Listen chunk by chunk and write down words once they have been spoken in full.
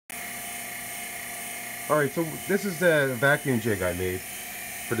Alright, so this is the vacuum jig I made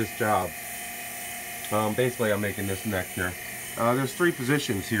for this job. Basically I'm making this neck here. There's 3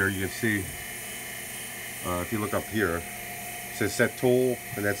 positions here you can see. If you look up here, it says set tool,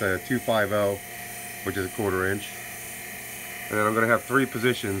 and that's a 250, which is a 1/4 inch. And then I'm going to have 3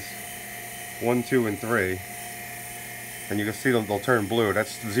 positions, 1, 2, and 3. And you can see they'll turn blue.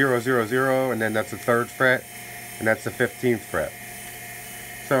 That's 0, 0, 0, and then that's the 3rd fret, and that's the 15th fret.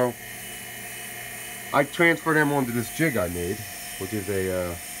 So I transfer them onto this jig I made, which is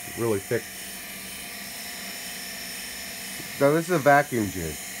a really thick. Now this is a vacuum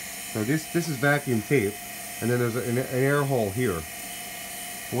jig. So this is vacuum tape, and then there's an air hole here.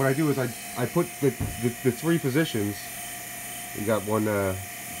 And what I do is I put the 3 positions. You got one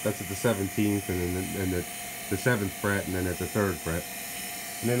that's at the 17th, and then the 7th fret, and then at the 3rd fret.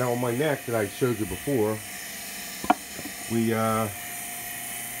 And then on my neck that I showed you before, we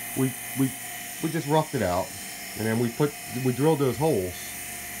just roughed it out, and then we drilled those holes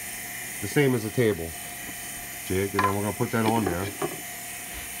the same as a table jig, and then we're gonna put that on there.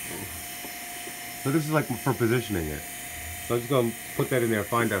 So this is like for positioning it. So I'm just gonna put that in there,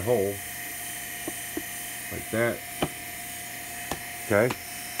 find that hole like that. Okay.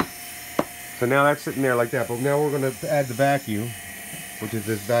 So now that's sitting there like that. But now we're gonna add the vacuum, which is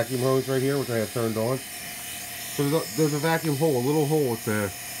this vacuum hose right here, which I have turned on. So there's a vacuum hole, a little hole. It's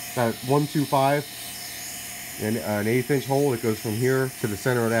about 125 and an 1/8 inch hole that goes from here to the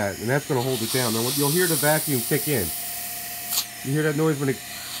center of that, and that's going to hold it down. Now you'll hear the vacuum kick in. You hear that noise when it?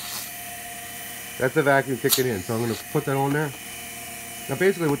 That's the vacuum kicking in. So I'm going to put that on there. Now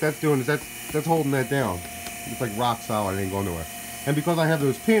basically what that's doing is that's holding that down. It's like rock solid. It ain't going nowhere. And because I have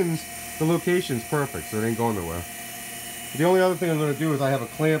those pins, the location's perfect, so it ain't going nowhere. The only other thing I'm going to do is I have a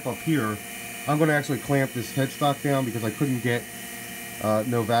clamp up here. I'm going to actually clamp this headstock down because I couldn't get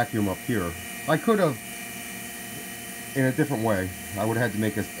no vacuum up here. I could have in a different way. I would have had to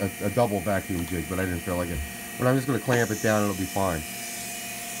make a double vacuum jig, but I didn't feel like it. But I'm just going to clamp it down and it'll be fine.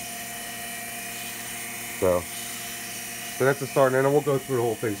 So that's the start, and then we'll go through the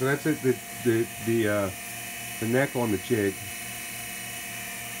whole thing. So that's it, the neck on the jig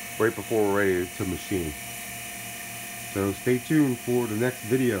right before we're ready to machine. So stay tuned for the next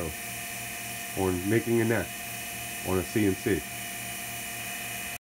video on making a neck on a CNC.